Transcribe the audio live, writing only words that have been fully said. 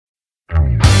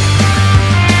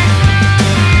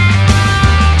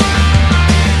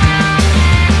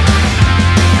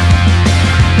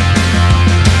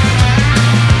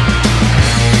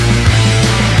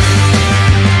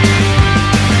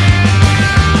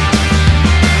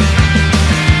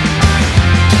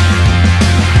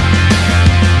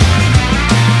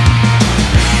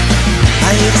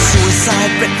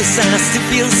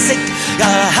feel sick.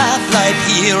 Got a half-life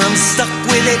here, I'm stuck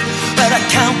with it. But I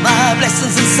count my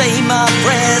blessings and say my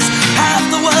prayers. Half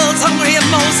the world's hungry and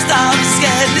most are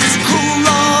scared. This cruel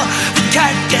law, the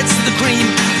cat gets the cream.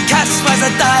 Cat spies a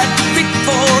diet fit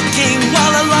for a king,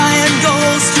 while the lion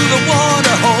goes to the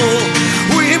water hole.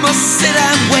 We must sit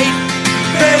and wait.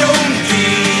 Pero un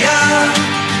día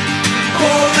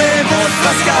podemos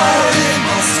rasgar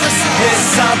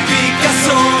esa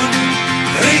picazón,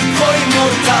 rico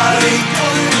inmortal.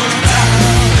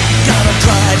 Gotta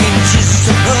drive inches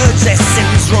to purge their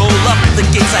sins, roll up the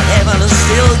gates of heaven and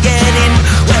still get in.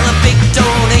 Well, a big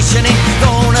donation ain't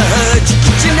gonna hurt you.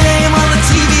 Get your name on the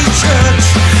TV church.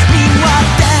 Meanwhile,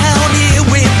 down here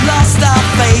we've lost our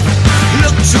faith.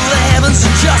 Look to the heavens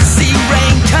and just see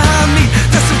rain coming.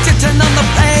 There's some sitting on the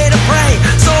play to pray,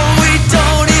 so we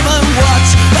don't even watch.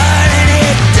 But any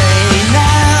day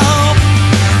now,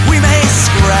 we may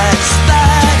scratch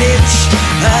that itch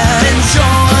and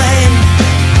join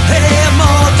the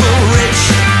immortal rich.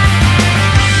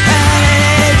 And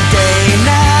any day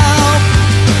now,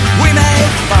 we may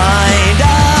find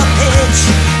our pitch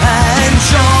and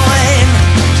join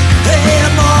the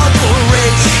immortal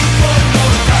rich.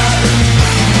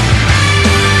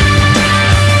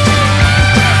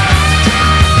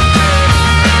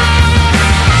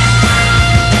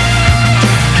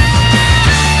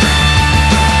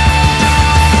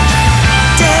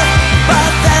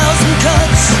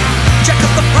 Check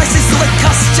up the prices so it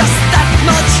costs just that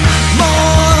much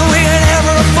more than we can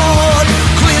ever afford.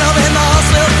 Clean up in the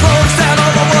hospital, close down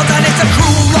all the world, and it's a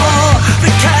cruel law. The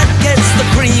cat gets the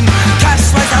cream. Cash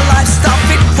buys a lifestyle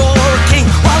fit for a king,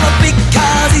 while the big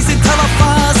cars ease into the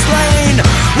fast lane.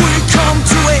 We come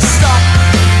to a stop.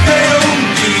 Pero un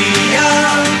día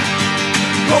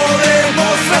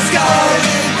podemos rasgar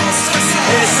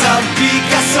esa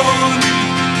picazón,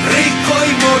 rico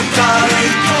inmortal.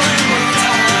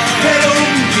 Pero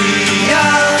un día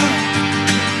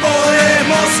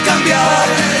podemos cambiar,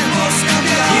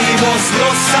 y vos lo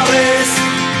sabes,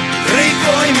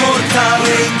 rico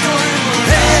inmortal.